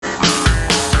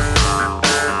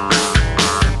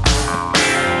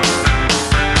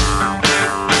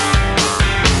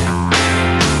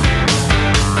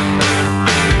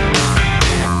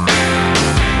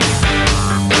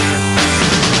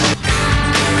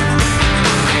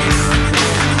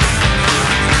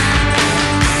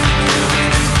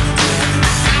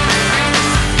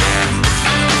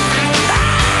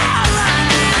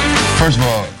First of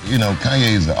all,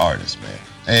 Kanye is an artist, man.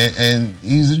 And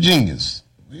he's a genius.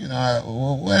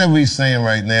 Whatever he's saying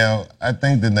right now, I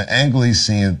think that the angle he's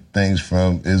seeing things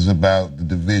from is about the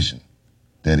division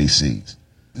that he sees.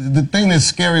 The thing that's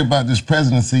scary about this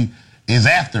presidency is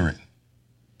after it.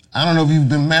 I don't know if you've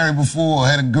been married before or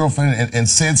had a girlfriend and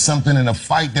said something in a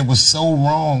fight that was so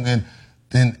wrong, and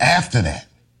then after that,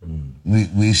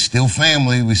 we still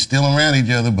family, we still around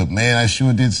each other, but man, I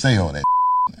sure did say all that.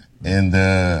 And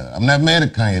I'm not mad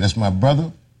at Kanye. That's my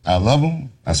brother. I love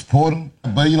him. I support him.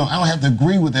 But, I don't have to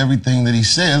agree with everything that he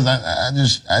says.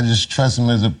 I just trust him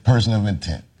as a person of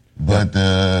intent. But,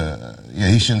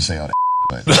 he shouldn't say all that.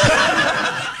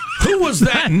 But. Who was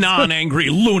that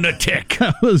non-angry lunatic?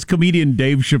 That was comedian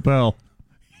Dave Chappelle.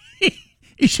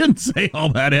 He shouldn't say all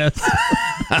that.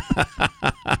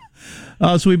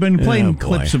 So we've been playing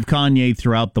clips of Kanye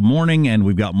throughout the morning, and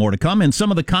we've got more to come. And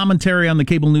some of the commentary on the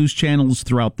cable news channels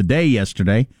throughout the day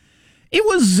yesterday. It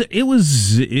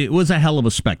was a hell of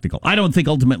a spectacle. I don't think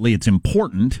ultimately it's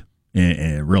important,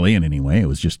 really, in any way. It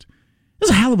was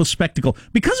a hell of a spectacle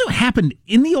because it happened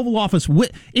in the Oval Office.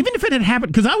 Even if it had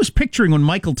happened, because I was picturing when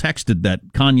Michael texted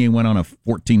that Kanye went on a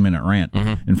 14-minute rant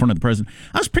in front of the president.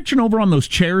 I was picturing over on those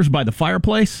chairs by the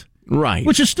fireplace. Right.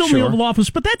 Which is still the Oval Office,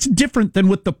 but that's different than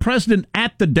with the president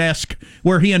at the desk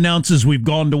where he announces we've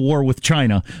gone to war with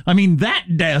China. I mean,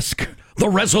 that desk. The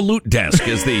Resolute desk,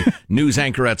 as the news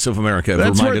anchorettes of America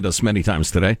have reminded us many times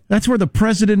today. That's where the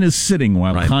president is sitting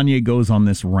while Kanye goes on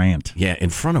this rant. Yeah, in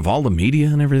front of all the media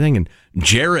and everything. And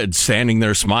Jared standing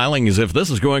there smiling as if this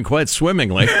is going quite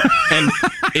swimmingly. And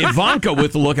Ivanka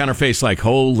with the look on her face like,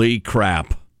 holy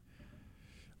crap.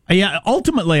 Yeah,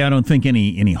 ultimately, I don't think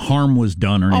any harm was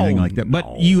done or anything like that. But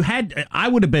I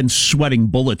would have been sweating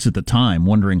bullets at the time,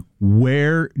 wondering,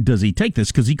 where does he take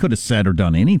this? Because he could have said or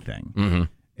done anything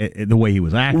the way he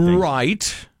was acting.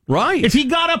 Right. If he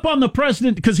got up on the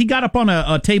president, because he got up on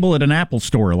a table at an Apple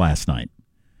store last night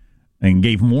and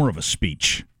gave more of a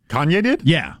speech. Kanye did?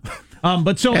 Yeah.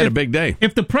 But so had a big day.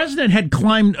 If the president had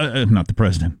climbed, not the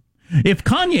president, if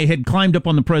Kanye had climbed up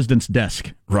on the president's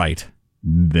desk. Right.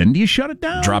 Then do you shut it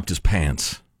down? Dropped his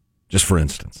pants, just for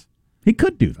instance. He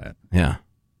could do that. Yeah.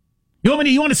 You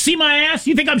want to see my ass?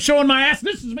 You think I'm showing my ass?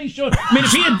 This is me showing. I mean,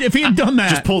 if he had done that,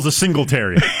 just pulls a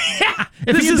Singletary. Yeah.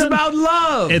 This is about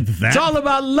love. It's all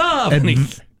about love.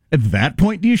 At that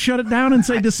point, do you shut it down and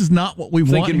say this is not what we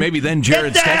want? Thinking maybe then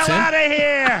Jared steps in. Get the hell out of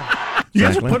here! You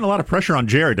guys are putting a lot of pressure on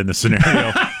Jared in this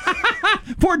scenario.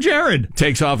 Poor Jared.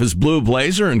 Takes off his blue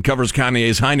blazer and covers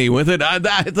Kanye's hiney with it. I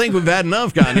think we've had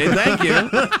enough, Kanye. Thank you.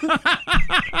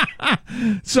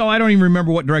 So I don't even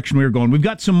remember what direction we were going. We've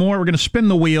got some more. We're going to spin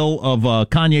the wheel of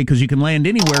Kanye because you can land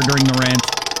anywhere during the rant,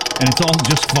 and it's all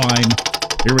just fine.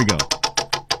 Here we go.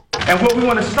 And what we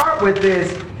want to start with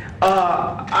is,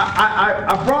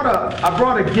 I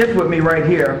brought a gift with me right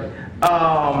here.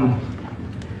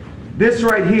 This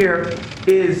right here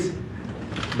is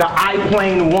the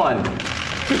iPlane 1.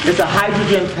 It's a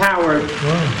hydrogen-powered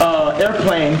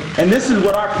airplane, and this is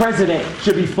what our president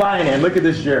should be flying in. Look at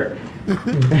this, Jared. We'll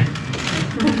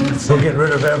get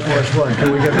rid of Air Force One.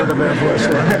 Can we get rid of Air Force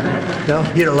One?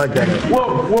 No? You don't like that?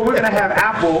 Well, we're going to have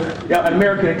Apple, an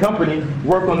American company,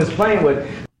 work on this plane with.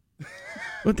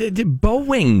 Well,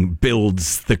 Boeing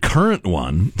builds the current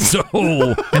one, so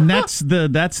and that's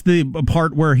the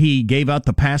part where he gave out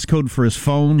the passcode for his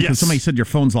phone because somebody said your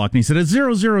phone's locked, and he said it's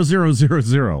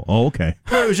 00000. Oh, okay.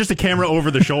 Well, it was just a camera over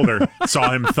the shoulder.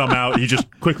 Saw him thumb out. He just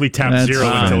quickly tapped zero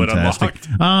until it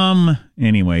unlocked.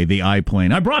 Anyway, the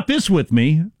iPlane. I brought this with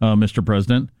me, Mr.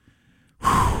 President.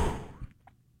 Whew.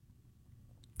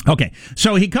 Okay,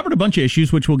 so he covered a bunch of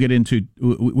issues, which we'll get into,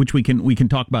 which we can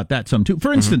talk about that some too.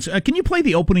 For instance, can you play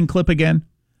the opening clip again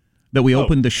that we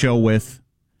opened the show with?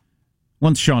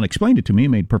 Once Sean explained it to me, it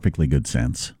made perfectly good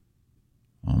sense.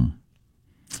 Would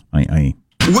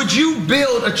you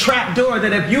build a trap door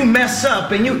that if you mess up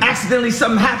and you accidentally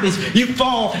something happens, you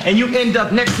fall and you end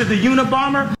up next to the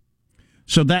Unabomber?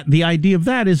 So that the idea of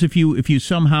that is if you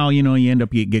somehow you end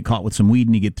up you get caught with some weed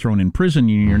and you get thrown in prison,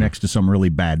 you're next to some really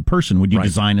bad person. Would you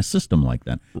design a system like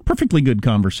that? Perfectly good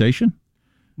conversation.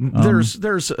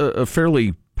 There's a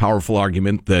fairly powerful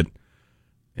argument that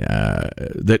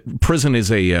prison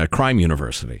is a crime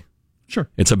university. Sure.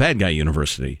 It's a bad guy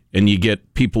university, and you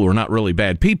get people who are not really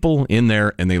bad people in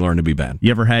there, and they learn to be bad.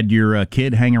 You ever had your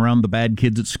kid hang around the bad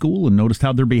kids at school and noticed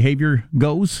how their behavior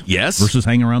goes? Yes. Versus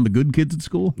hang around the good kids at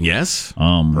school? Yes.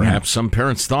 Perhaps some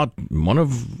parents thought one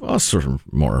of us or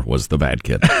more was the bad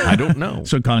kid. I don't know.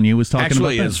 So Kanye was talking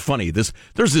Actually, about that. it's funny. There's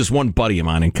this one buddy of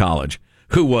mine in college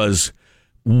who was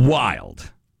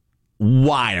wild.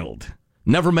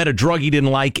 Never met a drug he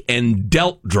didn't like and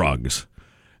dealt drugs.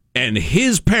 And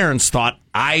his parents thought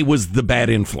I was the bad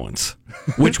influence,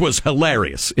 which was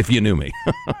hilarious if you knew me.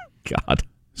 God.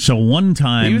 So one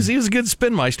time... He was a good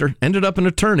spinmeister. Ended up an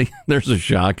attorney. There's a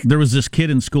shock. There was this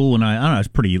kid in school when I don't know, I was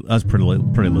pretty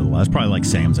little. I was probably like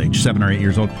Sam's age, 7 or 8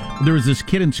 years old. There was this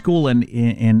kid in school,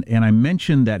 and I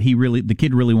mentioned that the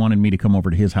kid really wanted me to come over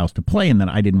to his house to play, and that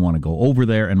I didn't want to go over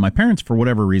there. And my parents, for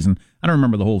whatever reason, I don't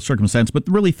remember the whole circumstance, but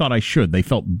really thought I should. They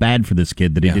felt bad for this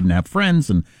kid that he didn't have friends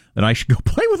and that I should go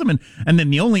play with him. And then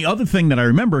the only other thing that I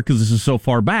remember, because this is so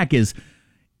far back, is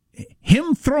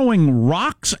him throwing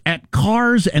rocks at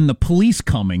cars and the police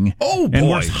coming. Oh, boy. And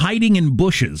we're hiding in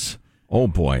bushes. Oh,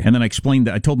 boy. And then I explained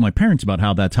that I told my parents about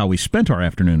how that's how we spent our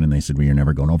afternoon, and they said, well, you're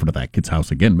never going over to that kid's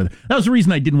house again. But that was the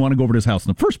reason I didn't want to go over to his house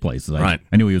in the first place. I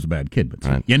knew he was a bad kid, but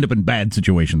you end up in bad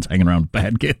situations hanging around with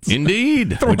bad kids.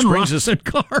 Indeed. Which brings us at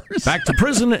cars. Back to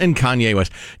prison and Kanye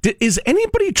West. Is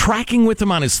anybody tracking with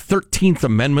him on his 13th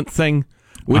Amendment thing?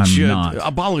 Which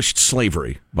abolished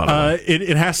slavery, by the way.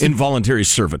 It has to, involuntary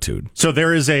servitude. So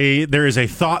there is a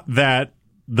thought that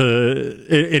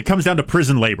it comes down to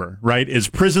prison labor, right? Is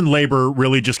prison labor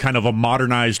really just kind of a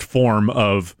modernized form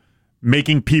of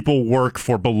making people work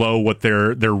for below what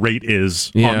their rate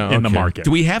is in the market?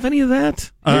 Do we have any of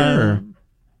that?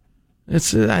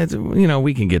 It's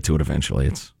we can get to it eventually.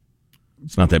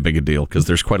 It's not that big a deal because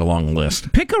there's quite a long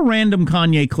list. Pick a random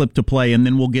Kanye clip to play, and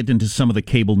then we'll get into some of the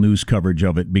cable news coverage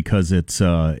of it because it's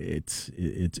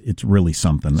really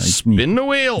something. Spin the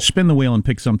wheel, and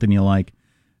pick something you like,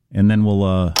 and then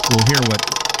we'll hear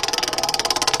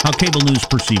how cable news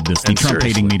perceived this. The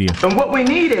Trump-hating media. And what we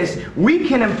need is we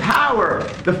can empower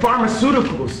the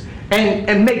pharmaceuticals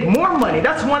and make more money.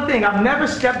 That's one thing. I've never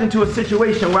stepped into a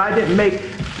situation where I didn't make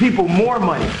people more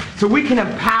money. So we can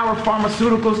empower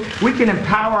pharmaceuticals, we can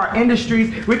empower our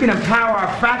industries, we can empower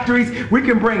our factories, we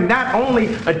can bring not only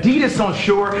Adidas on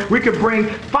shore, we could bring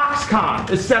Foxconn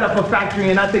to set up a factory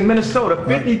in, I think, Minnesota,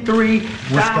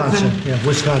 53,000.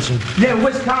 Wisconsin. Yeah,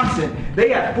 Wisconsin. They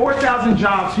have 4,000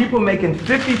 jobs, people making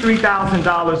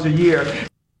 $53,000 a year.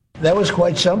 That was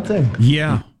quite something.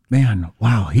 Yeah. Man,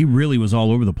 wow, he really was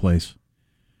all over the place.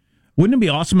 Wouldn't it be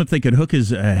awesome if they could hook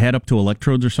his head up to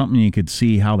electrodes or something and you could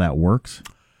see how that works?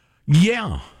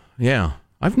 Yeah.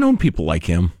 I've known people like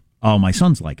him. Oh, my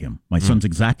son's like him. My son's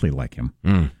exactly like him.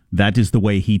 That is the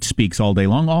way he speaks all day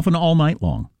long, often all night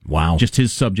long. Wow. Just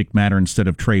his subject matter instead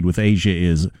of trade with Asia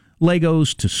is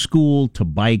Legos to school to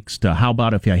bikes to how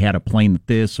about if I had a plane with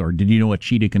this, or did you know a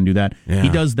cheetah can do that? Yeah. He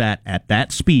does that at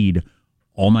that speed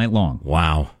all night long.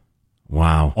 Wow.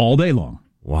 All day long.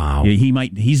 Wow.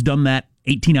 He's done that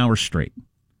 18 hours straight.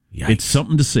 Yikes. It's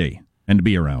something to see and to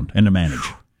be around and to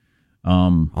manage.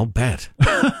 I'll bet.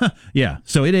 Yeah.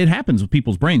 So it happens with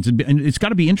people's brains. And it's got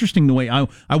to be interesting the way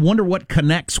I wonder what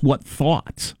connects what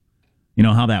thoughts. You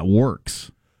know, how that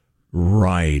works.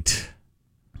 Right.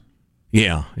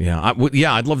 Yeah.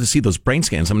 I'd love to see those brain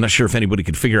scans. I'm not sure if anybody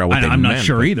could figure out what they meant. I'm not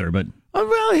sure either, but...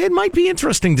 Well, it might be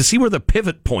interesting to see where the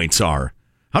pivot points are.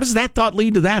 How does that thought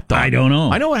lead to that thought? I don't know.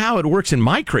 I know how it works in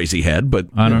my crazy head, but...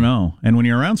 I don't know. And when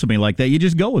you're around somebody like that, you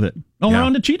just go with it. Oh, we're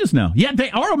on to cheetahs now. Yeah, they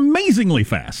are amazingly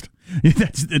fast.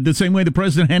 That's the same way the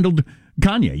president handled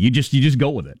Kanye. You just go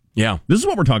with it. Yeah. This is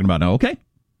what we're talking about now, okay?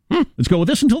 Let's go with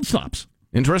this until it stops.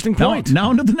 Interesting point.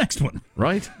 Now into the next one.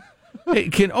 Right. Hey,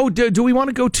 do we want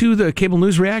to go to the cable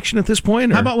news reaction at this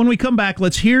point? Or? How about when we come back,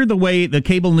 let's hear the way the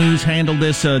cable news handled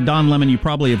this. Don Lemon, you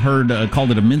probably have heard,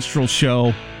 called it a minstrel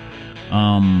show.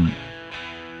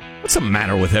 What's the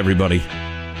matter with everybody?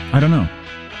 I don't know.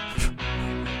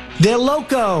 They're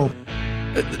loco.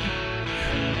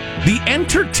 The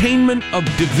entertainment of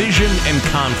division and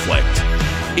conflict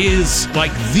is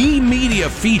like the media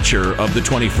feature of the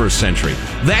 21st century.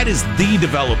 That is the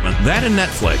development. That and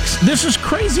Netflix. This is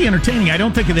crazy entertaining. I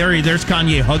don't think there's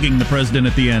Kanye hugging the president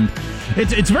at the end.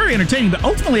 It's very entertaining, but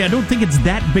ultimately I don't think it's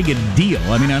that big a deal.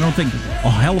 I mean, I don't think a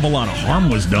hell of a lot of harm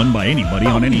was done by anybody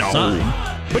on any side.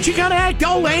 But you gotta act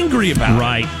all angry about it.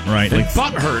 Right. Like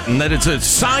butthurt, and that it's a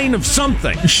sign of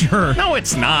something. Sure. No,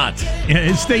 it's not.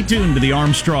 Yeah, stay tuned to the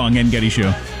Armstrong and Getty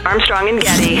Show. Armstrong and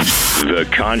Getty. The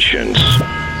conscience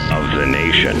of the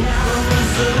nation.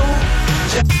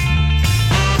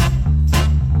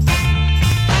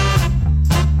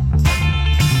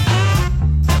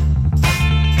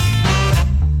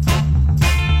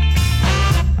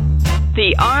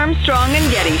 The Armstrong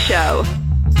and Getty Show.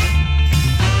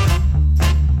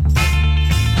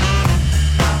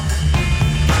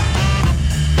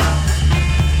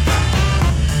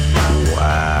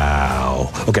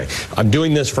 Wow. Okay, I'm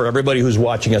doing this for everybody who's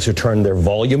watching us who turned their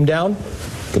volume down.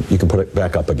 You can put it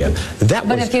back up again.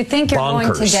 But if you think you're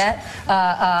going to get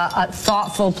a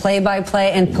thoughtful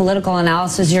play-by-play and political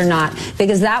analysis, you're not.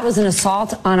 Because that was an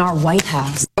assault on our White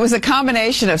House. It was a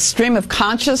combination of stream of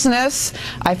consciousness.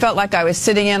 I felt like I was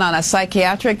sitting in on a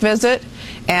psychiatric visit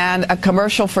and a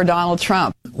commercial for Donald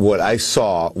Trump. What I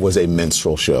saw was a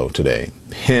minstrel show today.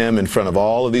 Him in front of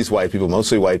all of these white people,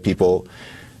 mostly white people,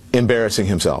 embarrassing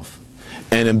himself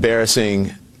and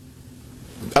embarrassing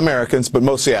Americans, but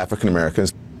mostly African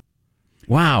Americans.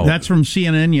 Wow. That's from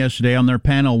CNN yesterday on their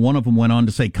panel. One of them went on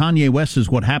to say Kanye West is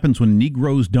what happens when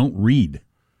Negroes don't read.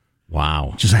 Wow.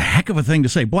 Which is a heck of a thing to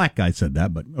say. Black guy said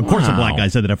that, but of course a black guy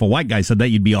said that. If a white guy said that,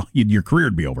 your career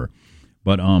would be over.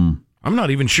 But I'm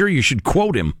not even sure you should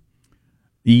quote him.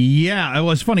 Yeah, it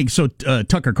was funny. So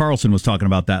Tucker Carlson was talking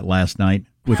about that last night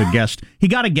with a guest. He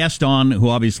got a guest on who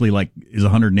obviously is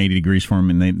 180 degrees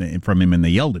from him, and they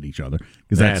yelled at each other.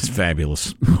 That's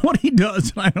fabulous. What he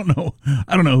does, I don't know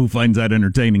who finds that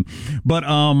entertaining, but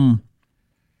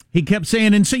he kept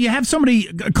saying, and so you have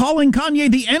somebody calling Kanye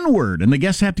the N-word, and the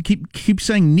guests have to keep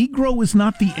saying Negro is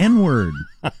not the N-word.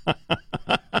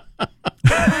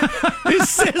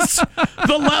 Is this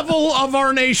the level of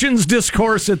our nation's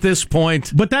discourse at this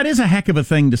point? But that is a heck of a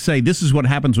thing to say. This is what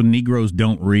happens when Negroes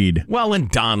don't read. Well, and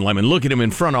Don Lemon, look at him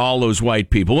in front of all those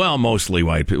white people. Well, mostly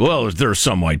white people. Well, there's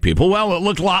some white people. Well, it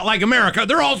looked a lot like America.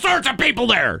 There are all sorts of people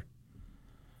there.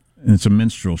 And it's a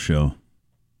minstrel show.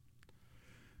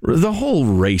 The whole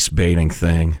race baiting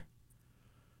thing.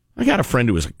 I got a friend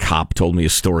who was a cop, told me a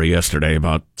story yesterday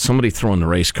about somebody throwing the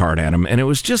race card at him, and it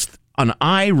was just an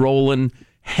eye-rolling,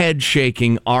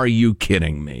 head-shaking, are you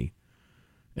kidding me?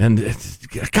 And,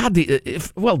 God,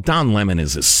 Don Lemon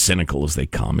is as cynical as they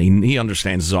come. He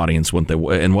understands his audience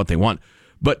and what they want.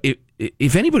 But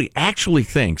if anybody actually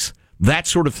thinks that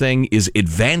sort of thing is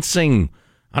advancing,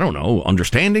 I don't know,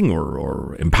 understanding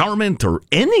or empowerment or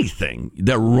anything,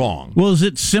 they're wrong. Well, is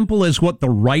it simple as what the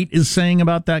right is saying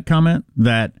about that comment?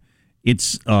 That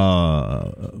it's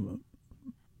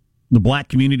the black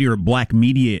community, or black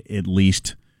media at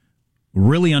least,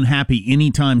 really unhappy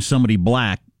anytime somebody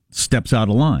black steps out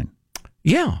of line.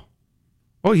 Yeah.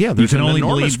 Oh, yeah, there's an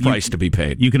enormous price to be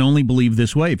paid. You can only believe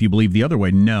this way. If you believe the other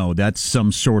way, no, that's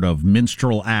some sort of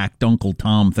minstrel act, Uncle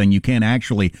Tom thing. You couldn't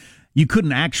actually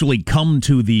come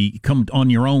on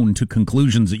your own to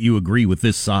conclusions that you agree with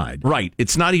this side. Right.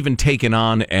 It's not even taken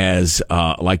on as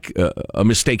a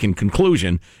mistaken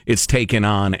conclusion. It's taken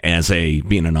on as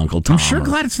being an Uncle Tom. I'm sure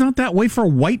glad it's not that way for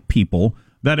white people,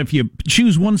 that if you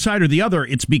choose one side or the other,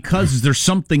 it's because there's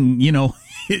something,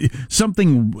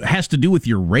 something has to do with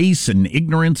your race and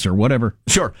ignorance or whatever.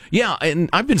 Sure. Yeah, and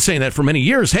I've been saying that for many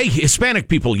years. Hey, Hispanic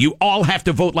people, you all have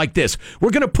to vote like this. We're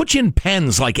going to put you in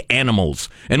pens like animals,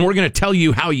 and we're going to tell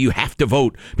you how you have to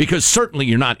vote, because certainly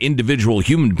you're not individual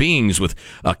human beings with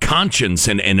a conscience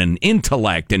and an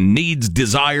intellect and needs,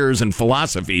 desires, and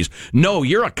philosophies. No,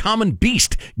 you're a common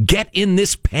beast. Get in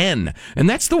this pen. And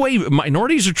that's the way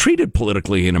minorities are treated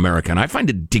politically in America, and I find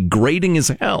it degrading as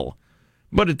hell.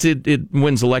 But it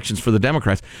wins elections for the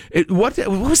Democrats. What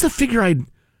was the figure?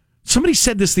 Somebody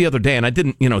said this the other day, and I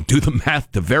didn't do the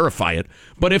math to verify it.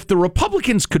 But if the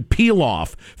Republicans could peel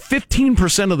off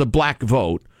 15% of the black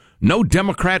vote, no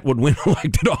Democrat would win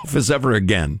elected office ever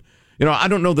again. I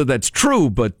don't know that that's true,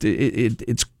 but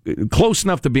it's close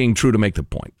enough to being true to make the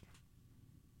point.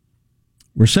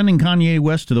 We're sending Kanye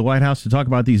West to the White House to talk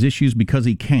about these issues because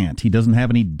he can't. He doesn't have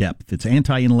any depth. It's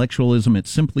anti-intellectualism. It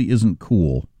simply isn't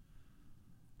cool.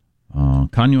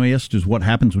 Kanye West is what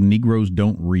happens when Negroes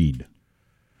don't read.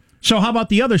 So how about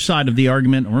the other side of the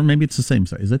argument, or maybe it's the same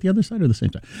side? Is that the other side or the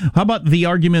same side? How about the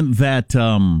argument that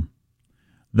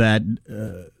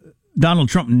Donald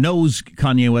Trump knows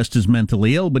Kanye West is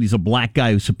mentally ill, but he's a black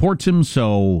guy who supports him,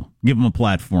 so give him a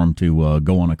platform to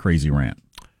go on a crazy rant?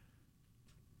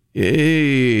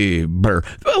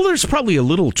 Well, there's probably a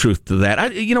little truth to that.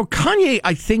 Kanye,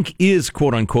 I think, is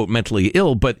quote-unquote mentally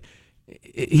ill, but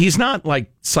he's not like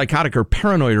psychotic or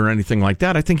paranoid or anything like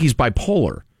that. I think he's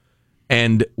bipolar.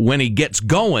 And when he gets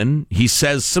going, he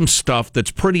says some stuff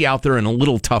that's pretty out there and a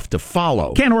little tough to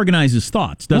follow. Can't organize his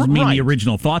thoughts. Doesn't mean the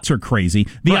original thoughts are crazy.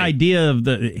 The idea of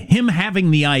him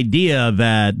having the idea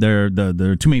that there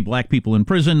are too many black people in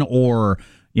prison, or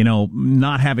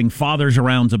not having fathers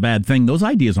around's a bad thing. Those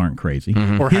ideas aren't crazy.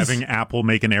 Mm-hmm. Or having Apple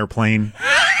make an airplane.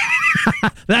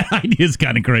 That idea is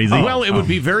kind of crazy. Well, it would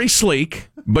be very sleek,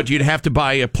 but you'd have to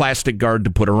buy a plastic guard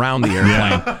to put around the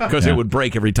airplane because it would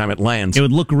break every time it lands. It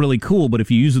would look really cool, but if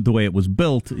you use it the way it was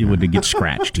built, it would get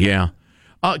scratched. Yeah.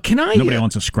 Nobody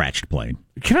wants a scratched plane.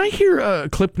 Can I hear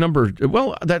clip number?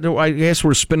 Well, I guess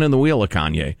we're spinning the wheel of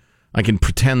Kanye. I can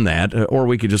pretend that, or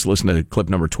we could just listen to clip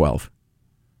number 12.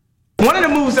 One of the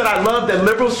moves that I love that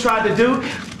liberals tried to do,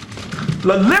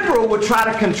 the liberal would try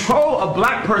to control a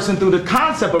black person through the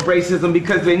concept of racism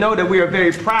because they know that we are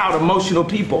very proud, emotional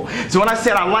people. So when I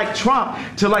said I like Trump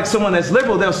to like someone that's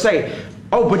liberal, they'll say,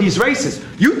 oh, but he's racist.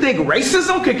 You think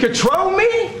racism can control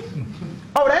me?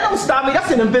 Oh, that don't stop me.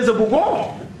 That's an invisible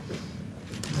wall.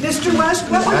 Mr. West,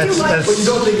 what would you like? But you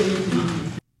don't think...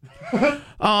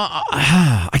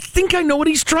 I think I know what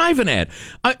he's driving at.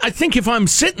 I think if I'm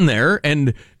sitting there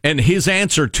and his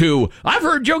answer to, I've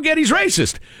heard Joe Getty's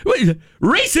racist.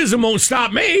 Racism won't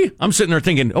stop me. I'm sitting there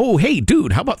thinking, oh, hey,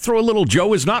 dude, how about throw a little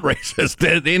Joe is not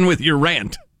racist in with your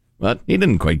rant? But he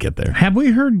didn't quite get there. Have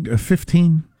we heard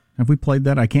 15? Have we played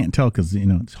that? I can't tell because,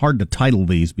 it's hard to title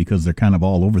these because they're kind of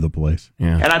all over the place.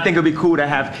 Yeah. And I think it would be cool to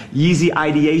have Yeezy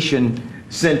ideation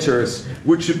centers,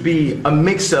 which would be a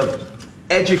mix of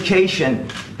education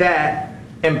that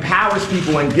empowers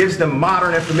people and gives them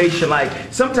modern information. Like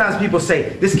sometimes people say,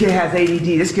 this kid has ADD,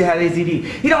 this kid has ADD.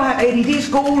 He don't have ADD,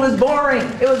 school is boring.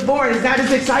 It was boring, it's not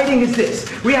as exciting as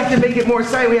this. We have to make it more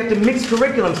exciting, we have to mix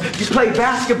curriculums. You play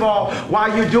basketball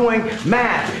while you're doing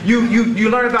math. You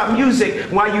learn about music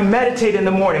while you meditate in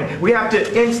the morning. We have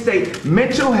to instate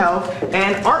mental health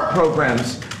and art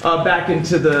programs back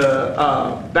into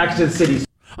the cities.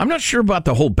 I'm not sure about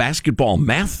the whole basketball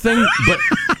math thing, but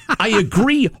I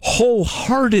agree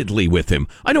wholeheartedly with him.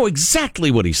 I know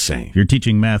exactly what he's saying. If you're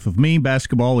teaching math with me,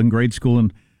 basketball in grade school,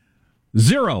 and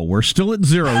 0. We're still at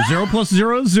 0. 0 plus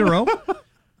 0 is 0.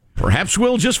 Perhaps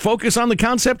we'll just focus on the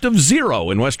concept of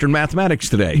 0 in Western mathematics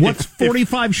today. What's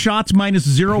 45 shots minus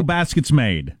 0 baskets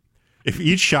made? If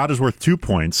each shot is worth 2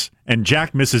 points and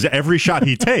Jack misses every shot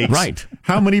he takes, right?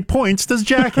 How many points does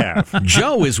Jack have?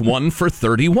 Joe is 1 for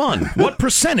 31. What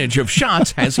percentage of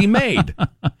shots has he made?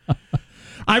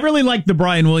 I really like the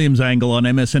Brian Williams angle on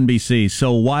MSNBC.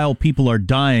 So while people are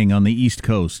dying on the East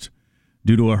Coast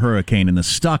due to a hurricane and the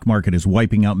stock market is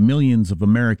wiping out millions of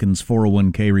Americans'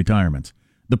 401k retirements,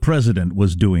 the president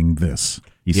was doing this.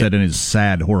 He said in his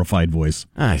sad, horrified voice.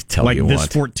 I tell you what. Like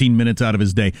this 14 minutes out of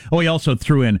his day. Oh, he also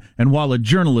threw in, and while a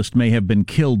journalist may have been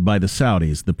killed by the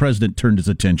Saudis, the president turned his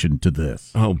attention to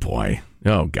this. Oh, boy.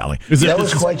 Oh, golly. That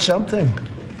was quite something.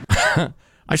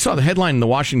 I saw the headline in the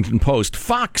Washington Post,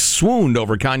 Fox swooned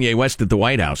over Kanye West at the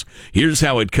White House. Here's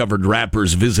how it covered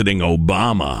rappers visiting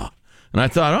Obama. And I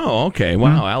thought, oh, okay,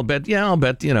 wow, I'll bet,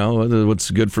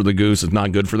 what's good for the goose is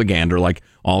not good for the gander, like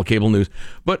all cable news.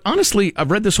 But honestly,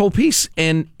 I've read this whole piece,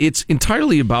 and it's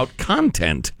entirely about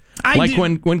content.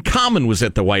 When Common was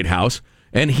at the White House,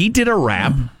 and he did a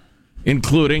rap,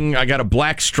 including, I got a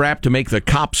black strap to make the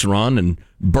cops run, and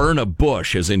burn a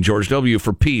bush, as in George W.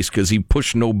 for peace, because he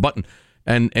pushed no button.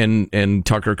 And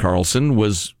Tucker Carlson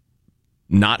was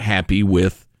not happy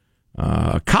with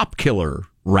cop killer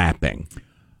rapping.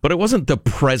 But it wasn't the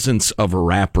presence of a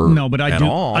rapper. No, but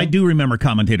I do remember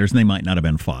commentators, and they might not have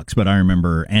been Fox, but I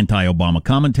remember anti-Obama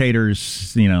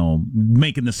commentators,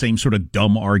 making the same sort of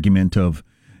dumb argument of,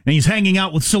 and he's hanging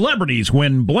out with celebrities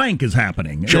when blank is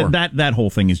happening. Sure. That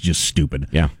whole thing is just stupid.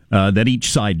 Yeah. That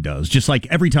each side does. Just like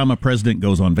every time a president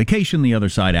goes on vacation, the other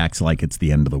side acts like it's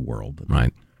the end of the world.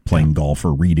 Right. Playing golf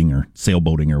or reading or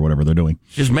sailboating or whatever they're doing.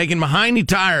 Just making my hiney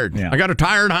tired. Yeah. I got a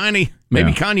tired hiney.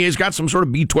 Maybe Kanye's got some sort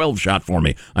of B12 shot for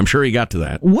me. I'm sure he got to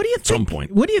that. What do you think? At some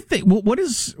point. What do you think? What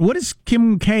does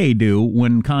Kim K do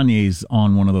when Kanye's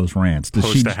on one of those rants? Does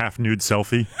Post a half nude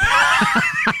selfie?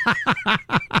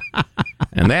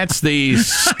 And that's the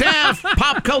staff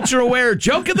pop culture aware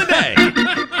joke of the day.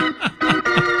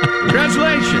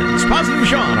 Congratulations, Positive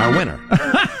Sean, our winner.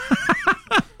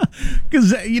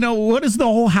 Because, what does the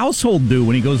whole household do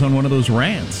when he goes on one of those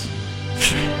rants?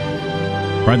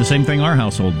 Probably the same thing our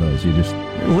household does. You just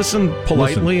listen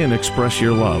politely and express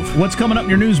your love. What's coming up in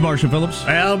your news, Marshall Phillips?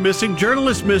 Well, missing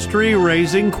journalist mystery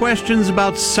raising questions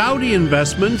about Saudi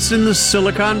investments in the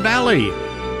Silicon Valley.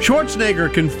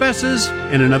 Schwarzenegger confesses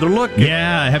in another look.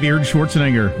 Yeah, have you heard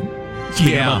Schwarzenegger?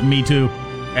 About Me Too.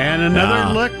 And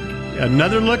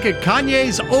another look at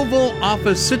Kanye's Oval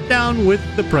Office sit-down with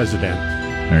the president.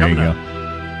 There you go.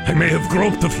 I may have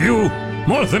groped a few,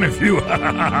 more than a few.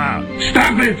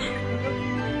 Stop it!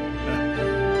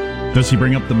 Does he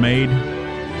bring up the maid?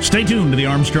 Stay tuned to the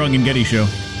Armstrong and Getty Show.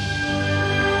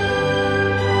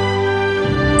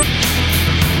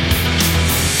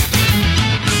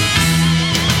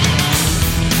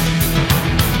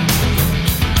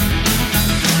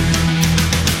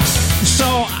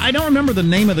 I don't remember the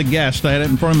name of the guest. I had it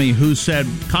in front of me who said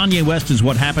Kanye West is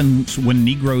what happens when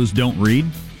Negroes don't read.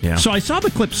 Yeah. So I saw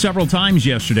the clip several times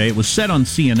yesterday. It was said on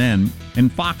CNN,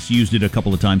 and Fox used it a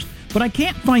couple of times. But I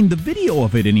can't find the video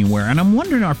of it anywhere. And I'm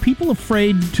wondering, are people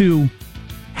afraid to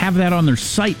have that on their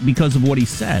site because of what he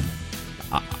said?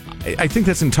 I think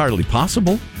that's entirely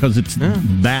possible. Because it's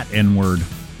that N-word.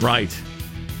 Right.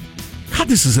 God,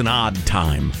 this is an odd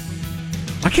time.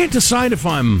 I can't decide if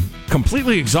I'm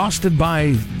completely exhausted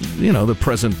by, the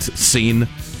present scene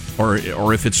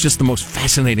or if it's just the most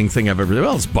fascinating thing I've ever...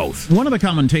 Well, it's both. One of the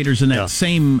commentators in that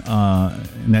same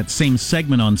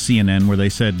segment on CNN where they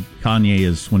said Kanye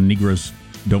is when Negroes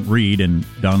don't read and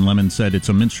Don Lemon said it's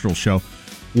a minstrel show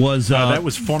was... that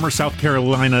was former South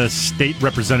Carolina State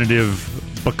Representative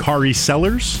Bakari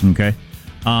Sellers. Okay.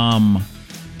 One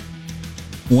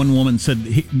woman said,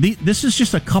 this is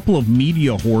just a couple of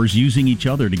media whores using each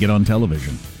other to get on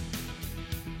television.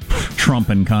 Trump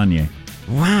and Kanye.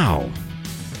 Wow.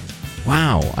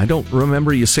 I don't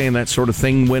remember you saying that sort of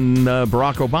thing when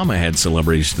Barack Obama had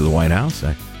celebrities to the White House.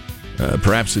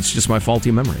 Perhaps it's just my faulty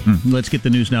memory. Let's get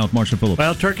the news now with Marcia Phillips.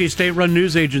 Well, Turkey's state-run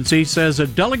news agency says a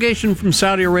delegation from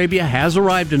Saudi Arabia has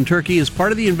arrived in Turkey as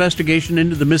part of the investigation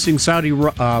into the missing Saudi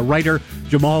writer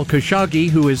Jamal Khashoggi,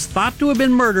 who is thought to have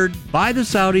been murdered by the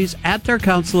Saudis at their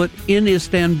consulate in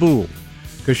Istanbul.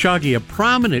 Khashoggi, a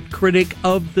prominent critic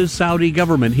of the Saudi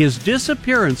government, his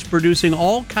disappearance producing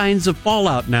all kinds of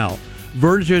fallout now.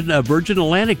 Virgin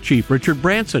Atlantic chief Richard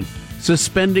Branson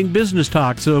suspending business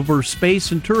talks over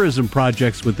space and tourism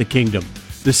projects with the kingdom.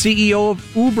 The CEO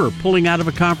of Uber pulling out of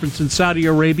a conference in Saudi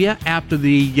Arabia after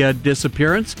the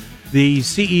disappearance. The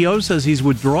CEO says he's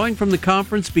withdrawing from the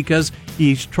conference because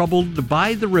he's troubled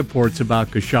by the reports about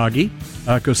Khashoggi.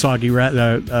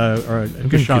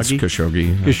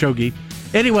 Khashoggi.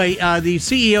 Anyway, the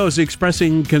CEO is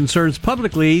expressing concerns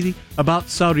publicly about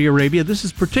Saudi Arabia. This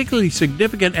is particularly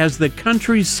significant as the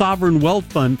country's sovereign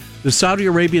wealth fund, the Saudi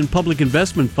Arabian Public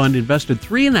Investment Fund, invested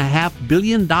 $3.5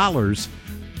 billion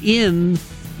in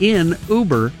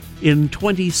Uber in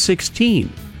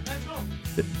 2016.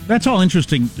 That's all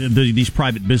interesting, these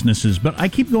private businesses, but I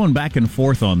keep going back and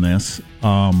forth on this.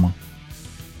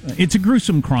 It's a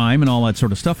gruesome crime and all that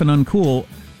sort of stuff and uncool.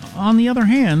 On the other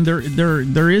hand,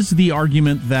 there is the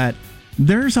argument that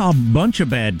there's a bunch of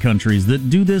bad countries that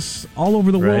do this all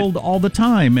over the world all the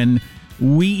time, and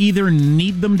we either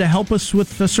need them to help us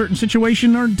with a certain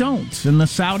situation or don't. And the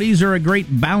Saudis are a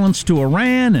great balance to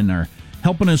Iran and are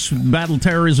helping us battle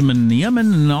terrorism in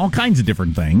Yemen and all kinds of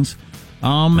different things.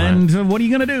 And what are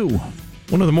you going to do?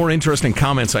 One of the more interesting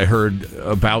comments I heard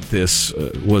about this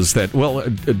was that,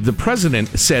 the president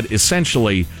said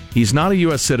essentially he's not a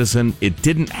U.S. citizen. It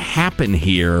didn't happen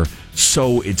here,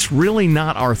 so it's really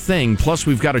not our thing. Plus,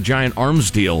 we've got a giant arms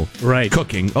deal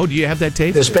cooking. Oh, do you have that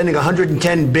tape? They're spending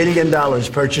 $110 billion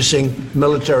purchasing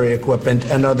military equipment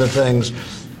and other things.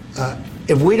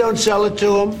 If we don't sell it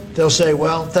to them, they'll say,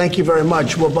 well, thank you very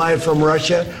much. We'll buy it from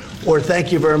Russia, or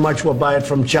thank you very much. We'll buy it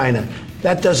from China.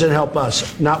 That doesn't help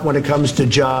us, not when it comes to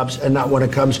jobs and not when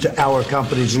it comes to our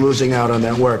companies losing out on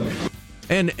that work.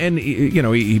 And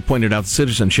he pointed out the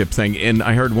citizenship thing, and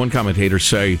I heard one commentator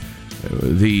say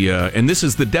and this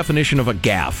is the definition of a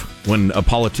gaffe when a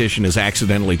politician is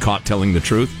accidentally caught telling the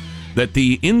truth, that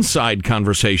the inside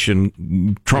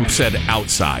conversation Trump said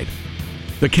outside.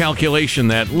 The calculation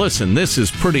that, listen, this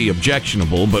is pretty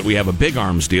objectionable, but we have a big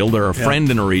arms deal. They're a friend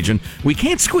in a region. We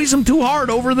can't squeeze them too hard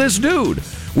over this dude,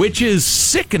 which is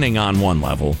sickening on one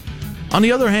level. On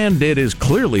the other hand, it is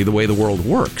clearly the way the world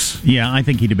works. Yeah, I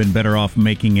think he'd have been better off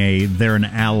making they're an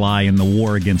ally in the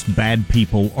war against bad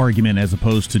people argument as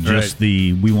opposed to just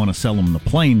we want to sell them the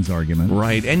planes argument.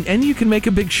 Right, and you can make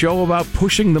a big show about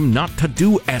pushing them not to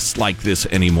do S like this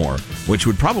anymore, which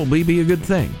would probably be a good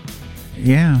thing.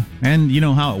 Yeah, and you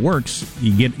know how it works.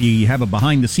 You have a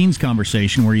behind-the-scenes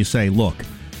conversation where you say, look,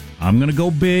 I'm going to go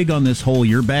big on this whole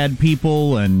you're bad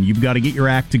people and you've got to get your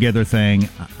act together thing,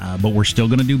 but we're still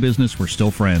going to do business. We're still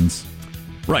friends.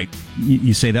 Right.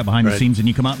 You say that behind the scenes and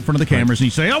you come out in front of the cameras and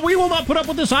you say, we will not put up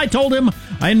with this. I told him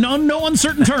on no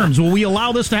uncertain terms. Will we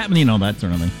allow this to happen? That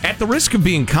sort of thing. At the risk of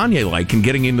being Kanye-like and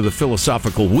getting into the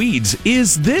philosophical weeds,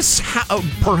 is this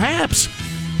perhaps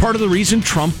part of the reason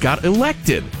Trump got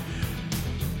elected?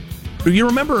 You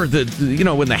remember when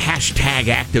the hashtag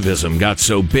activism got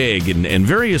so big and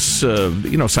various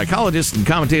psychologists and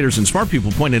commentators and smart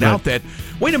people pointed out that,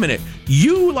 wait a minute,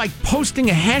 you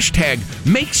posting a hashtag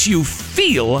makes you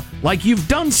feel like you've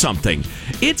done something.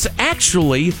 It's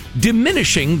actually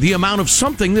diminishing the amount of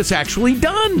something that's actually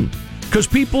done because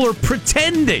people are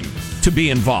pretending to be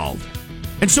involved.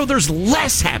 And so there's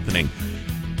less happening.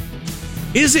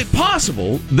 Is it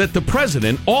possible that the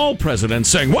president, all presidents,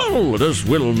 saying, well, this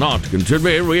will not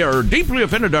continue, we are deeply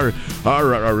offended, are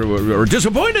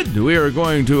disappointed, we are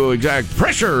going to exact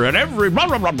pressure at every blah,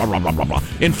 blah, blah, blah, blah, blah, blah,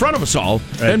 in front of us all,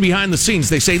 right. And behind the scenes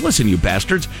they say, listen, you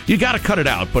bastards, you got to cut it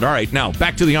out, but all right, now,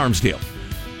 back to the arms deal.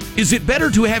 Is it better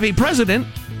to have a president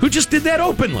who just did that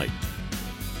openly?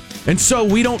 And so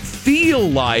we don't feel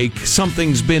like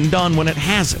something's been done when it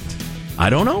hasn't. I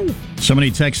don't know.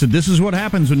 Somebody texted, this is what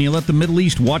happens when you let the Middle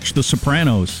East watch The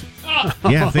Sopranos.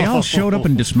 Yeah, if they all showed up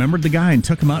and dismembered the guy and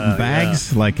took him out in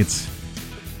bags like it's,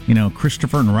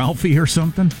 Christopher and Ralphie or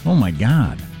something. Oh, my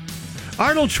God.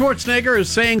 Arnold Schwarzenegger is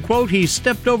saying, quote, he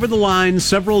stepped over the line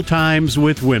several times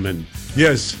with women.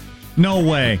 Yes. No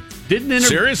way.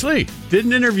 Seriously? Did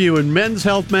an interview in Men's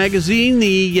Health magazine.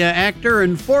 The actor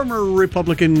and former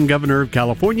Republican governor of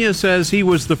California says he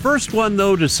was the first one,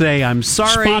 though, to say, I'm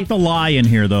sorry. Spot the lie in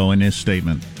here, though, in his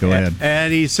statement. Go ahead.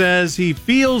 And he says he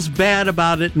feels bad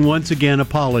about it and once again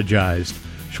apologized.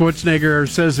 Schwarzenegger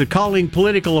says that calling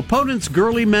political opponents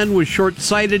girly men was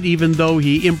short-sighted, even though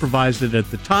he improvised it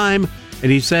at the time.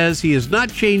 And he says he has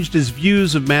not changed his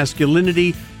views of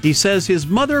masculinity. He says his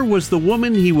mother was the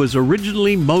woman he was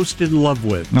originally most in love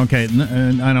with. Okay,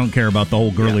 I don't care about the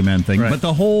whole girly man thing, right. But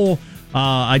the whole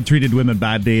I treated women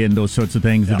badly and those sorts of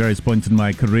things at various points in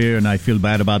my career, and I feel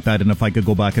bad about that, and if I could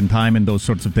go back in time and those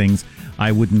sorts of things,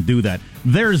 I wouldn't do that.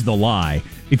 There's the lie.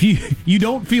 If you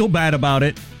don't feel bad about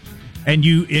it, and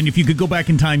if you could go back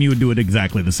in time, you would do it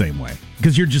exactly the same way.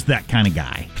 Because you're just that kind of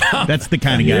guy. That's the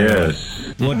kind of guy.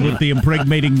 Yes. What with the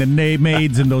impregnating the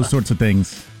maids and those sorts of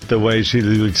things. The way she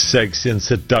looks sexy and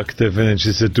seductive, and then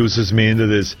she seduces me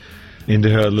into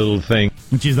her little thing.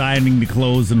 And she's ironing the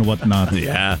clothes and whatnot.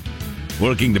 Yeah.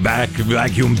 Working the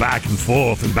vacuum back and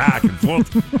forth and back and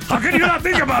forth. How can you not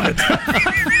think about it?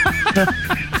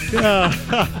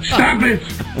 Stop it!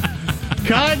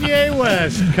 Kanye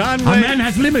West. A man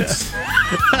has limits.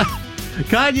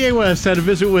 Kanye West had a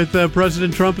visit with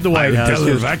President Trump at the White House. Tell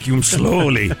her vacuum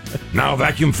slowly. Now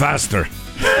vacuum faster.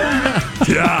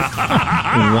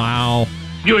 Wow.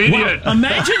 You idiot. Well,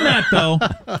 imagine that, though.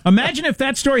 Imagine if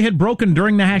that story had broken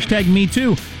during the hashtag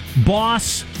 #MeToo.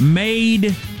 Boss,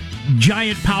 maid,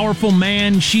 giant, powerful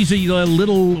man. She's a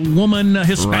little woman, a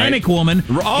Hispanic woman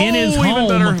in his home. Even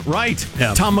better. Right.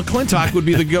 Yeah. Tom McClintock would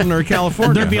be the governor of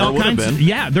California. There'd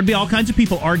be all kinds of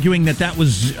people arguing that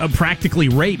was practically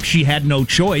rape. She had no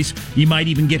choice. You might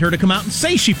even get her to come out and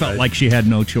say she felt like she had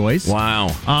no choice. Wow.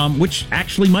 Which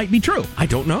actually might be true. I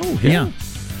don't know. Yeah.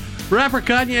 Rapper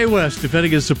Kanye West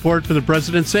defending his support for the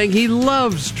president, saying he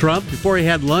loves Trump. Before he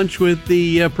had lunch with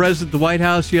the president at the White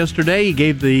House yesterday, he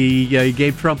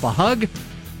gave Trump a hug.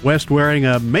 West wearing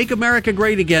a "Make America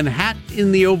Great Again" hat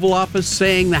in the Oval Office,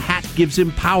 saying the hat gives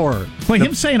him power. Well,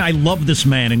 him saying "I love this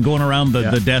man" and going around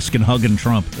the desk and hugging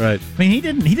Trump. Right. I mean, he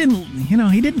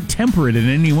didn't temper it in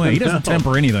any way. He doesn't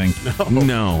temper anything.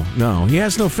 No. He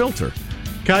has no filter.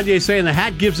 Kanye saying the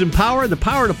hat gives him power, the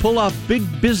power to pull off big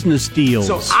business deals.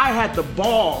 So I had the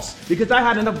balls, because I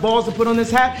had enough balls to put on this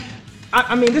hat.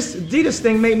 I mean, this Adidas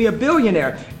thing made me a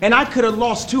billionaire, and I could have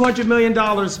lost $200 million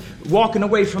walking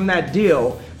away from that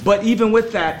deal. But even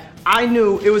with that, I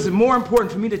knew it was more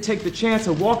important for me to take the chance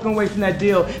of walking away from that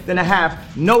deal than to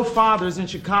have no fathers in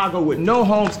Chicago with no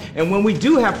homes. And when we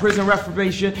do have prison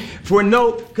reformation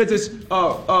because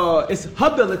it's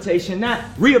habilitation, not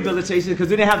rehabilitation, because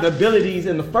we didn't have the abilities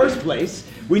in the first place.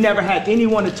 We never had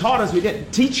anyone that taught us. We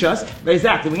didn't teach us.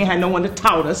 Exactly. We didn't have no one to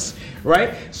tout us,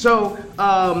 right? So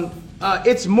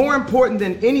it's more important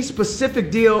than any specific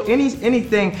deal,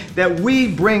 anything that we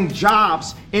bring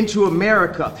jobs into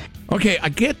America. Okay, I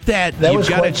get that. That was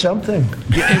quite something.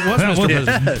 Yeah, it was, Mr.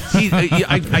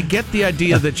 President. I get the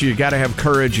idea that you got to have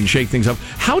courage and shake things up.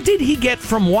 How did he get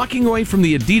from walking away from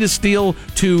the Adidas deal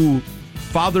to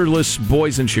fatherless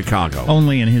boys in Chicago?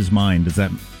 Only in his mind does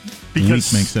that make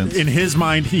sense. In his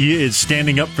mind, he is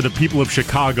standing up for the people of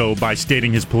Chicago by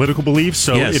stating his political beliefs.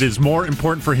 So it is more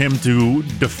important for him to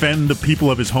defend the people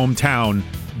of his hometown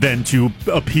than to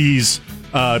appease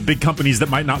big companies that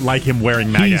might not like him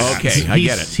wearing MAGA hats. Okay, I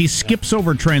get it. He skips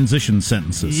over transition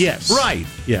sentences. Yes. Right.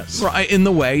 Yes. Right, in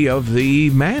the way of the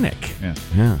manic.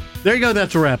 Yeah. There you go.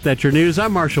 That's a wrap. That's your news.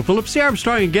 I'm Marshall Phillips, the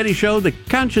Armstrong and Getty Show, the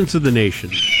conscience of the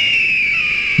nation.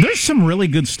 There's some really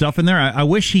good stuff in there. I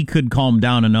wish he could calm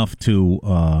down enough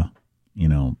to,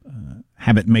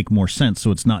 have it make more sense,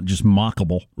 so it's not just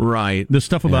mockable. Right. The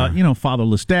stuff about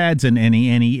fatherless dads, and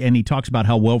he talks about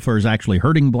how welfare is actually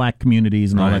hurting black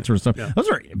communities and all that sort of stuff. Yeah. Those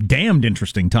are damned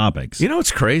interesting topics. You know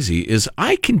what's crazy is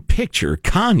I can picture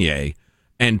Kanye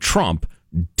and Trump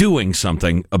doing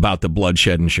something about the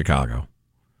bloodshed in Chicago.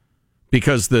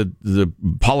 because the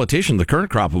politician, the current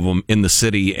crop of them in the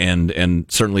city and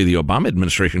certainly the Obama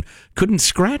administration couldn't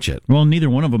scratch it. Well, neither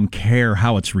one of them care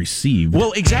how it's received.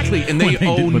 Well, exactly, and they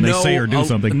when they say or do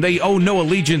something. They owe no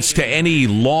allegiance to any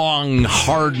long,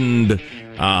 hardened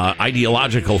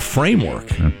ideological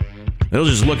framework. Yeah. They'll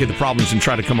just look at the problems and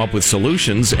try to come up with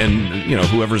solutions, and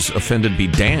whoever's offended be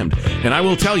damned. And I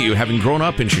will tell you, having grown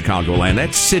up in Chicagoland,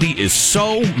 that city is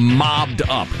so mobbed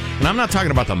up. And I'm not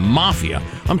talking about the mafia.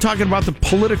 I'm talking about the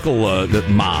political the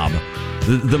mob,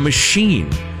 the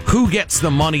machine. Who gets the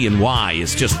money and why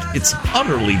is it's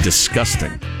utterly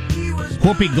disgusting.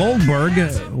 Whoopi Goldberg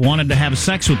wanted to have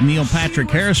sex with Neil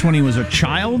Patrick Harris when he was a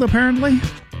child, apparently.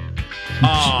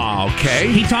 Oh,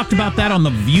 okay. He talked about that on The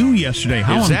View yesterday.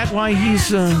 Is that why he's...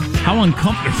 How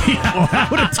uncomfortable. Yeah, that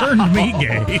would have turned me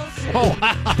gay. Oh,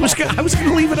 I was going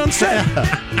to leave it unsaid.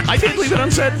 I did leave it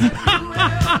unsaid.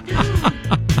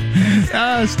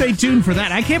 Stay tuned for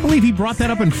that. I can't believe he brought that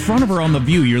up in front of her on The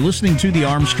View. You're listening to the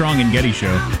Armstrong and Getty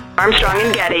Show. Armstrong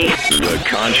and Getty. The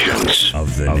conscience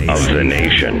of the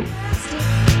nation.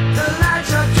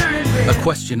 A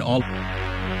question all...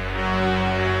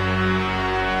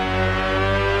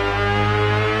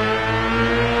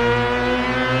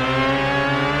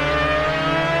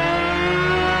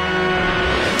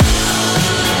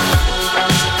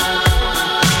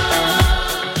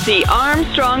 The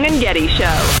Armstrong and Getty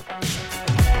Show.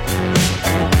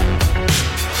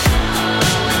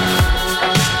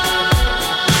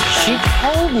 She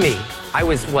told me, I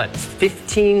was,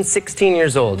 15, 16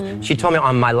 years old. She told me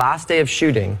on my last day of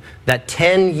shooting that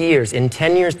in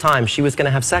 10 years' time, she was going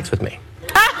to have sex with me.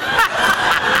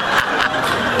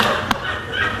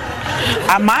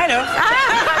 I might have.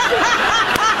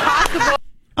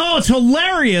 Oh, it's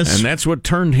hilarious. And that's what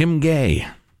turned him gay.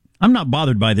 I'm not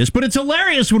bothered by this, but it's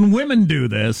hilarious when women do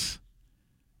this.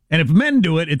 And if men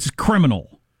do it, it's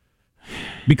criminal.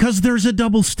 Because there's a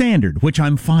double standard, which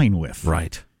I'm fine with.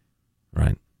 Right.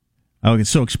 Okay,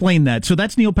 so explain that. So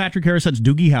that's Neil Patrick Harris, that's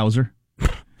Doogie Howser.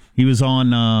 He was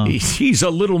on... He's a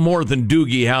little more than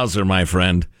Doogie Howser, my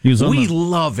friend. We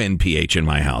love NPH in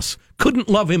my house. Couldn't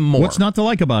love him more. What's not to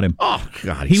like about him? Oh,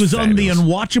 God, he was fabulous. on The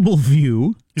Unwatchable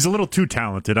View. He's a little too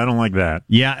talented. I don't like that.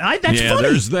 Yeah, that's funny.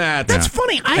 There's that. That's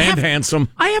funny. Handsome.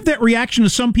 I have that reaction to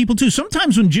some people, too.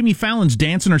 Sometimes when Jimmy Fallon's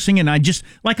dancing or singing,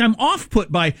 I'm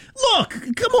off-put by, look,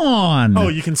 come on. Oh,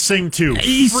 you can sing, too.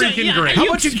 Freaking great. How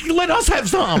about you let us have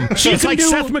some? It's like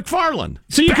Seth MacFarlane.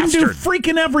 So you can do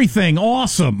freaking everything.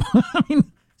 Awesome. I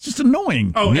mean... It's just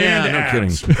annoying. Oh, yeah, and no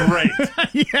abs. kidding. Great.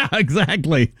 Yeah,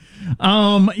 exactly.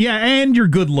 And you're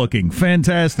good looking.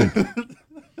 Fantastic.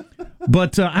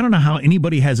 But I don't know how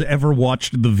anybody has ever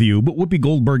watched The View, but Whoopi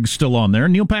Goldberg's still on there.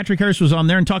 Neil Patrick Harris was on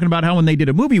there and talking about how when they did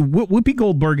a movie, Whoopi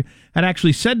Goldberg had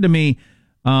actually said to me,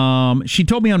 she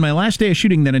told me on my last day of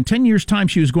shooting that in 10 years' time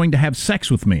she was going to have sex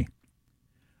with me.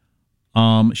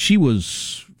 She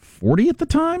was 40 at the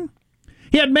time.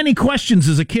 He had many questions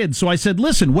as a kid, so I said,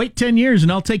 listen, wait 10 years and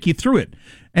I'll take you through it.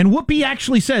 And Whoopi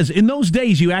actually says, in those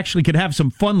days, you actually could have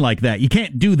some fun like that. You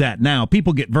can't do that now.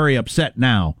 People get very upset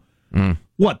now.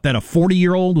 What, that a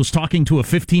 40-year-old was talking to a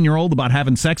 15-year-old about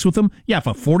having sex with him? Yeah, if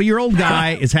a 40-year-old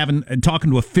guy is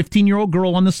talking to a 15-year-old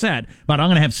girl on the set about, I'm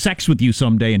going to have sex with you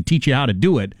someday and teach you how to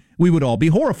do it, we would all be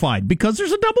horrified because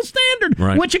there's a double standard,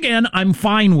 right. Which, again, I'm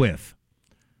fine with.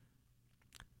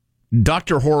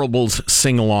 Dr. Horrible's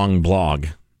sing-along blog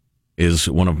is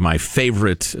one of my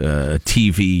favorite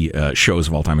TV shows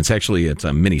of all time. It's a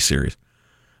miniseries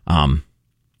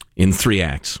in 3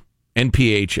 acts.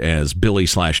 NPH as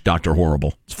Billy/Dr.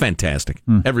 Horrible. It's fantastic.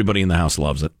 Everybody in the house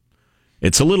loves it.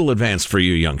 It's a little advanced for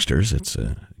you youngsters. It's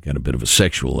got a bit of a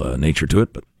sexual nature to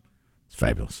it, but it's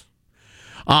fabulous.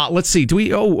 Let's see.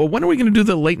 When are we going to do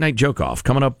the late night joke off?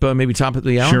 Coming up maybe top of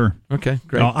the hour? Sure. Okay,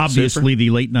 great. Obviously, the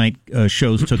late night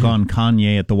shows took on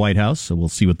Kanye at the White House, so we'll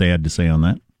see what they had to say on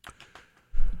that.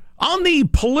 On the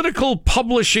political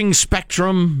publishing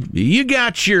spectrum, you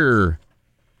got your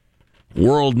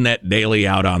World Net Daily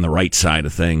out on the right side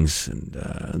of things, and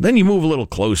then you move a little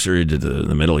closer to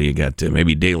the middle. You got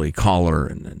maybe Daily Caller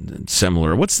and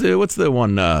similar. What's the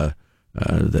one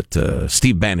that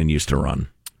Steve Bannon used to run?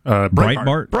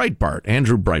 Breitbart.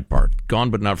 Andrew Breitbart. Gone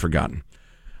but not forgotten.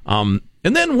 And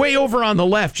then way over on the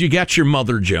left, you got your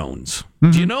Mother Jones.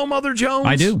 Do you know Mother Jones?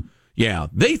 I do. Yeah,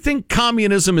 they think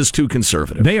communism is too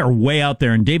conservative. They are way out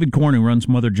there, and David Corn, who runs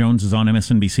Mother Jones, is on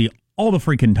MSNBC all the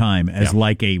freaking time as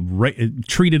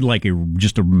treated like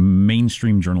just a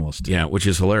mainstream journalist. Yeah, which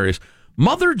is hilarious.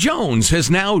 Mother Jones has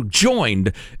now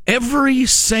joined every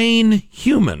sane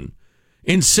human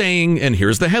in saying, and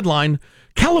here's the headline,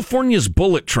 California's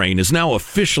bullet train is now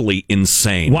officially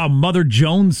insane. Wow, Mother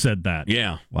Jones said that.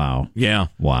 Yeah. Wow. Yeah.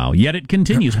 Wow. Yet it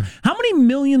continues. How many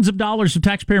millions of dollars of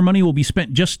taxpayer money will be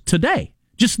spent just today,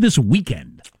 just this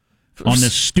weekend, on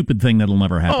this stupid thing that'll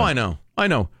never happen? Oh, I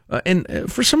know.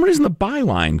 And for some reason, the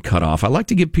byline cut off. I like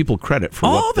to give people credit for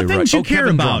all the things you care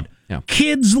about. Yeah.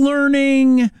 Kids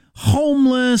learning,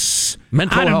 homeless,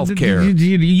 mental health care.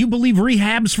 You believe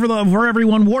rehabs for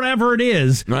everyone, whatever it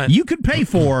is, right. You could pay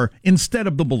for instead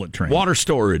of the bullet train. Water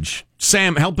storage,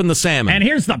 helping the salmon. And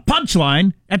here's the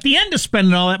punchline. At the end of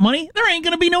spending all that money, there ain't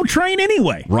going to be no train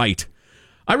anyway. Right.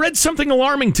 I read something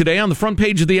alarming today on the front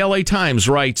page of the LA Times.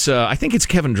 Writes, I think it's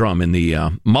Kevin Drum in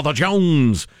the Mother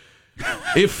Jones.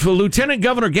 If Lieutenant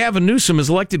Governor Gavin Newsom is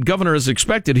elected governor as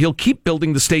expected, he'll keep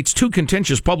building the state's two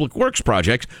contentious public works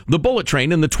projects, the bullet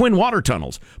train and the twin water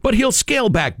tunnels. But he'll scale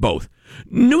back both.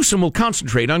 Newsom will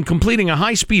concentrate on completing a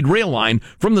high-speed rail line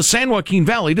from the San Joaquin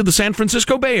Valley to the San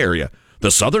Francisco Bay Area. The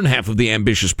southern half of the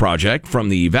ambitious project, from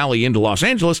the valley into Los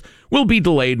Angeles, will be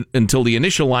delayed until the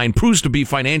initial line proves to be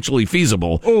financially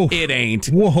feasible. Oh. It ain't.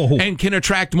 Whoa. And can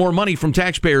attract more money from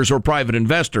taxpayers or private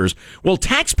investors. Well,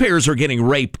 taxpayers are getting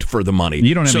raped for the money.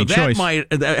 You don't have any choice. So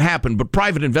that might happen, but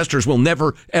private investors will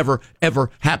never, ever, ever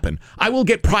happen. I will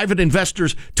get private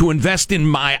investors to invest in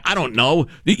my, the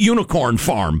unicorn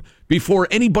farm before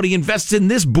anybody invests in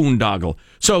this boondoggle.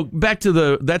 So back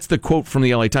to that's the quote from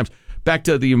the LA Times. Back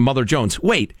to the Mother Jones.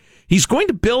 Wait, he's going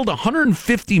to build a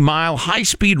 150-mile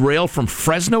high-speed rail from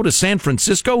Fresno to San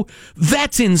Francisco?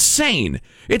 That's insane.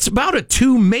 It's about a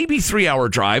 2, maybe 3-hour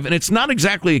drive, and it's not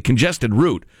exactly a congested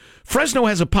route. Fresno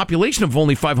has a population of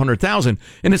only 500,000,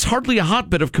 and it's hardly a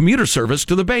hotbed of commuter service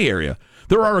to the Bay Area.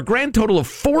 There are a grand total of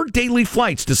 4 daily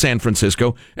flights to San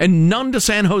Francisco and none to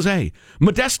San Jose.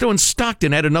 Modesto and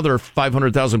Stockton add another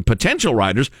 500,000 potential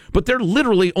riders, but they're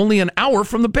literally only an hour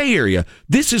from the Bay Area.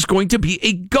 This is going to be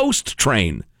a ghost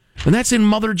train. And that's in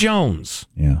Mother Jones.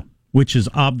 Yeah, which is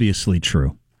obviously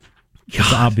true.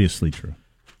 It's obviously true.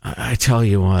 I tell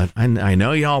you what, I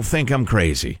know y'all think I'm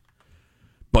crazy,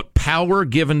 but power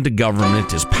given to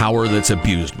government is power that's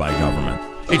abused by government.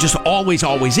 It just always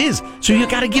is. So you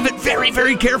got to give it very,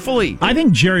 very carefully. I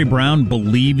think Jerry Brown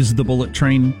believes the bullet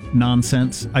train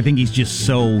nonsense. I think he's just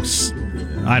so,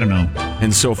 I don't know.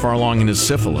 And so far along in his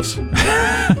syphilis.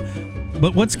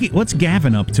 But what's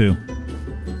Gavin up to?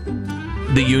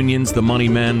 The unions, the money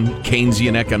men,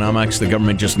 Keynesian economics. The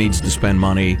government just needs to spend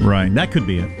money. Right. That could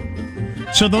be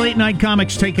it. So the late night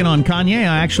comics taking on Kanye.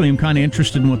 I actually am kind of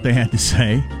interested in what they had to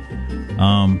say.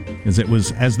 Because it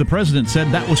was, as the president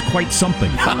said, that was quite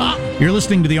something. You're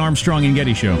listening to the Armstrong and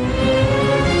Getty Show.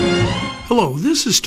 Hello, this is